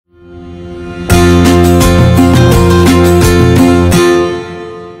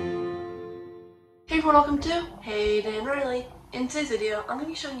in today's video, I'm going to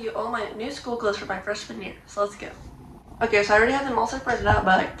be showing you all my new school clothes for my freshman year, so let's go. Okay, so I already have them all separated out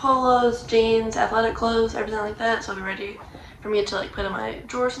by like polos, jeans, athletic clothes, everything like that, so it'll be ready for me to like put in my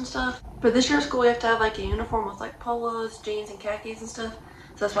drawers and stuff. But this year at school we have to have like a uniform with like polos, jeans, and khakis and stuff, so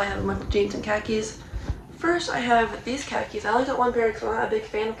that's why I have them with jeans and khakis. First I have these khakis. I only got one pair because I'm not a big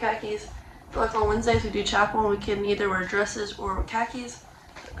fan of khakis. But like on Wednesdays we do chapel and we can either wear dresses or khakis.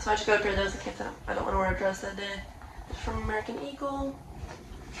 So I just got a pair of those in case I don't want to wear a dress that day. It's from American Eagle.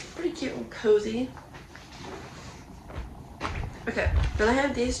 Pretty cute and cozy. Okay, then I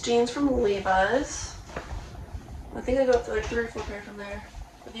have these jeans from Levi's. I think I got like 3 or 4 pair from there.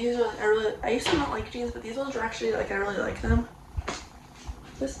 But these are I used to not like jeans, but these ones are actually like I really like them.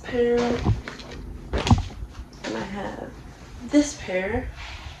 This pair, and I have this pair.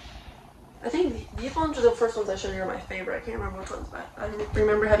 I think these ones are the first ones I showed you are my favorite. I can't remember which ones, but I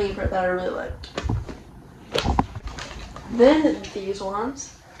remember having a pair that I really liked. Then these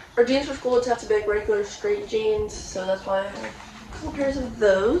ones are jeans for school. It's have to be like regular straight jeans, so that's why I have a couple pairs of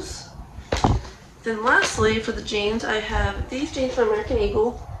those. Then lastly, for the jeans, I have these jeans from American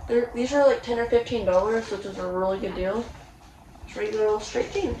Eagle. These are like $10 or $15, which is a really good deal. It's regular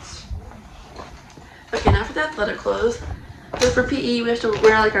straight jeans. Okay, now for the athletic clothes. So for PE, we have to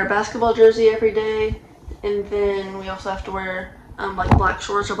wear like our basketball jersey every day, and then we also have to wear like black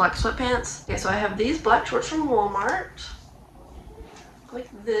shorts or black sweatpants. Okay, so I have these black shorts from Walmart, like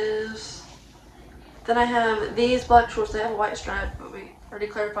this. Then I have these black shorts. They have a white stripe, but we already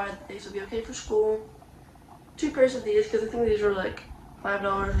clarified that these would be okay for school. 2 pairs of these because I think these are like $5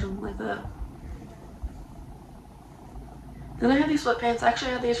 or something like that. Then I have these sweatpants.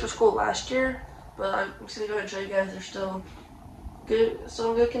 Actually, I had these for school last year, but I'm just gonna go ahead and show you guys. They're still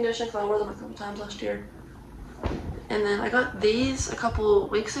in good condition because I wore them a couple times last year. And then I got these a couple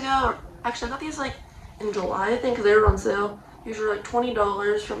weeks ago. Or actually, I got these like in July, I think, because they were on sale. These were like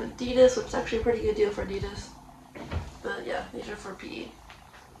 $20 from Adidas, which is actually a pretty good deal for Adidas. But yeah, these are for PE.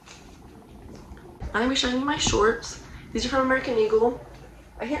 I'm gonna be showing you my shorts. These are from American Eagle.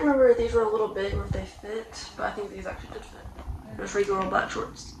 I can't remember if these were a little big or if they fit, but I think these actually did fit. They're just regular black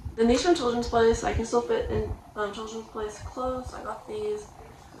shorts. Then these from Children's Place. I can still fit in Children's Place clothes. I got these,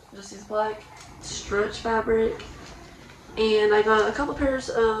 just these black stretch fabric, and I got a couple pairs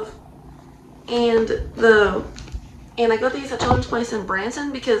of, and I got these at Children's Place in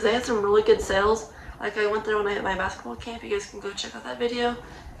Branson because they had some really good sales. Like I went there when I had my basketball camp. You guys can go check out that video.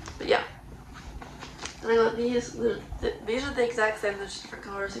 But yeah. And I got these. These are the exact same. They're just different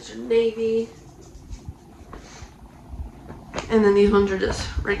colors. These are navy. And then these ones are just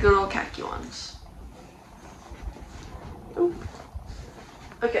regular old khaki ones. Ooh.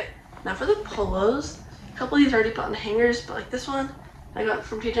 Okay, now for the polos. A couple of these are already put on hangers, but like this one I got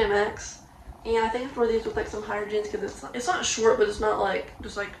from TJ Maxx. And I think I wore these with like some higher jeans because it's not short, but it's not like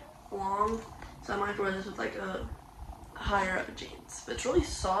just like long. So I might have to wear this with like a higher up jeans. But it's really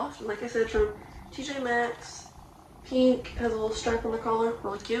soft, and like I said, from TJ Maxx. Pink, has a little stripe on the collar,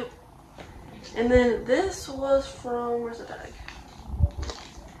 really cute. And then this was from, where's the tag?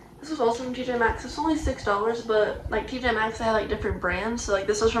 This was also from TJ Maxx. It's only $6, but like TJ Maxx, they had like different brands. So like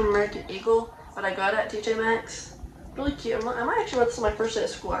this was from American Eagle, but I got it at TJ Maxx. Really cute. I might actually wear this on my first day of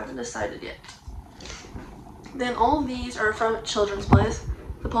school. I haven't decided yet. Then all of these are from Children's Place.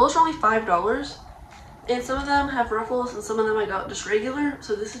 The polos are only $5, and some of them have ruffles, and some of them I got just regular.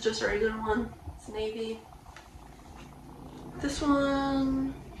 So this is just a regular one. It's navy. This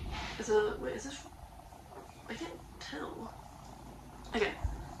one is wait, is this? I can't tell. Okay,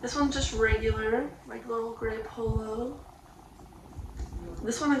 this one's just regular, like little gray polo.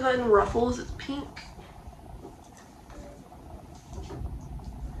 This one I got in ruffles. It's pink.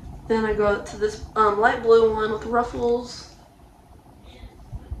 Then I got to this light blue one with ruffles.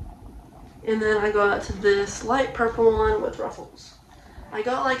 And then I got to this light purple one with ruffles. I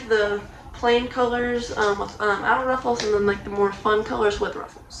got like the plain colors without ruffles, and then like the more fun colors with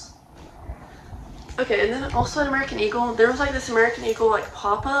ruffles. Okay, and then also at American Eagle, there was like this American Eagle like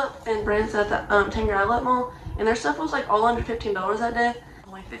pop-up and brands at the Tanger Outlet Mall, and their stuff was like all under $15 that day,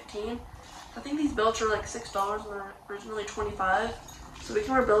 only $15. I think these belts are like $6 and they're originally $25. So we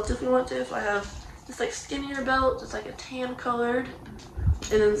can wear belts if we want to. So I have this like skinnier belt, it's like a tan colored,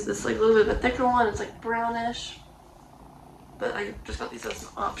 and then this like a little bit of a thicker one, it's like brownish. But I just got these as an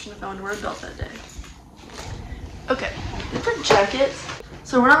option if I want to wear a belt that day. Okay, different jackets.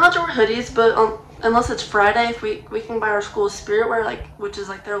 So we're not allowed to wear hoodies, but unless it's Friday, if we can buy our school's spirit wear, like which is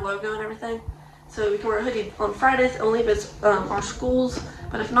like their logo and everything. So we can wear a hoodie on Fridays only if it's our schools.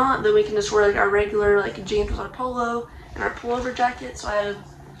 But if not, then we can just wear like our regular like jeans with our polo and our pullover jacket. So I have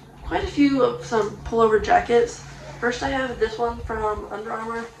quite a few of some pullover jackets. First I have this one from Under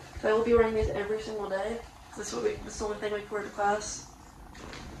Armour. So I will be wearing these every single day. This is the only thing we can wear to class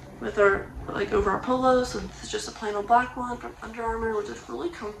with our, like, over our polos. So this is just a plain old black one from Under Armour, which is really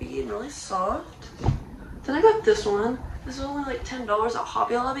comfy and really soft. Then I got this one. This is only like $10 at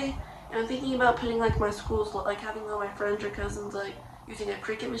Hobby Lobby. And I'm thinking about putting like my school's, like having all my friends or cousins like using a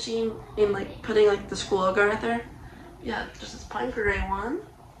Cricut machine and like putting like the school logo right there. Yeah, just this pine gray one.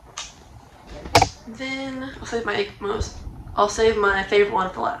 Then I'll save my favorite one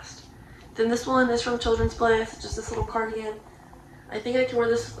for last. Then this one is from Children's Place. It's just this little cardigan. I think I can wear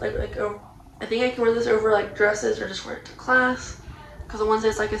this I think I can wear this over like dresses or just wear it to class. Because on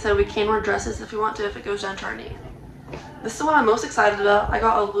Wednesdays, like I said, we can wear dresses if we want to, if it goes down to our knee. This is the one I'm most excited about. I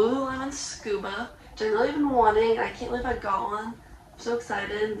got a Lululemon Scuba, which I've really been wanting. I can't believe I got one. I'm so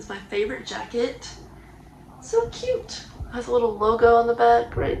excited. It's my favorite jacket. It's so cute. It has a little logo on the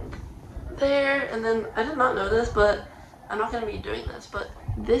back right there. And then, I did not know this, but I'm not going to be doing this, but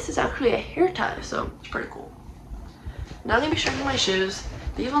this is actually a hair tie, so it's pretty cool. Now I'm going to be showing you my shoes.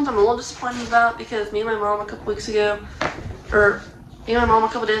 These ones I'm a little disappointed about because me and my mom a couple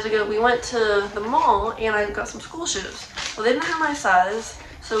days ago, we went to the mall and I got some school shoes. Well, they didn't have my size,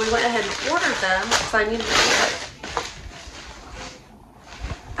 so we went ahead and ordered them because I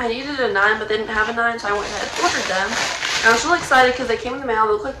needed a 9, but they didn't have a 9, so I went ahead and ordered them. And I was really excited because they came in the mail.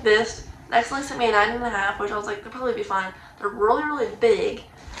 They look like this. They accidentally sent me a 9.5, which I was like, they'll probably be fine. They're really, really big.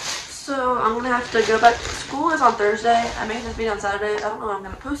 So I'm going to have to go back. School is on Thursday. I'm making this video on Saturday. I don't know when I'm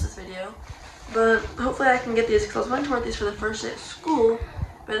going to post this video. But hopefully I can get these because I was going to wear these for the first day of school.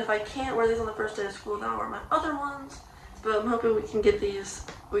 But if I can't wear these on the first day of school, then I'll wear my other ones. But I'm hoping we can get these.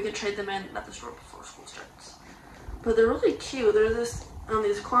 We can trade them in at the store before school starts. But they're really cute. They're these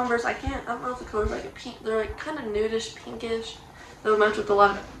Converse. I don't know if the color's like a pink. They're like kind of nudish, pinkish. They'll match with a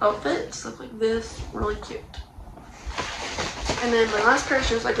lot of outfits. Look like this. Really cute. And then my last pair of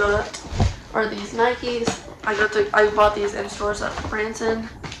shoes I got are these Nikes. I bought these in stores at Branson.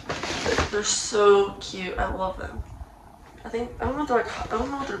 They're so cute. I love them. I don't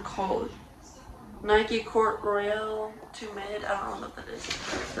know what they're called. Nike Court Royale 2 Mid. I don't know what that is.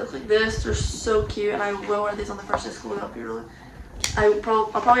 They look like this. They're so cute, and I will wear these on the first day of school. I'll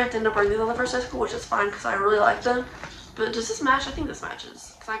probably have to end up wearing these on the first day of school, which is fine because I really like them. But does this match? I think this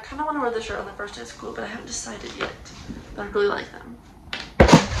matches. Because I kind of want to wear this shirt on the first day of school, but I haven't decided yet. But I really like them.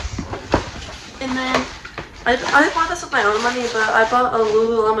 And then I bought this with my own money, but I bought a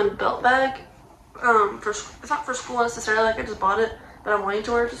Lululemon belt bag. It's not for school necessarily, like I just bought it, but I'm wanting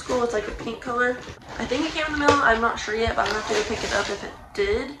to wear it to school. It's like a pink color. I think it came in the mail. I'm not sure yet, but I'm going to have to go pick it up if it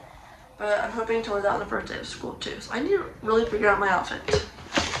did. But I'm hoping to wear that on the first day of school too. So I need to really figure out my outfit.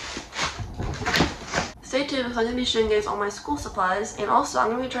 Stay tuned because I'm going to be showing you guys all my school supplies. And also I'm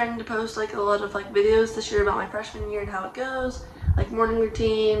going to be trying to post like a lot of like videos this year about my freshman year and how it goes. Like morning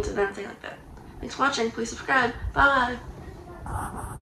routines and everything like that. Thanks for watching. Please subscribe. Bye.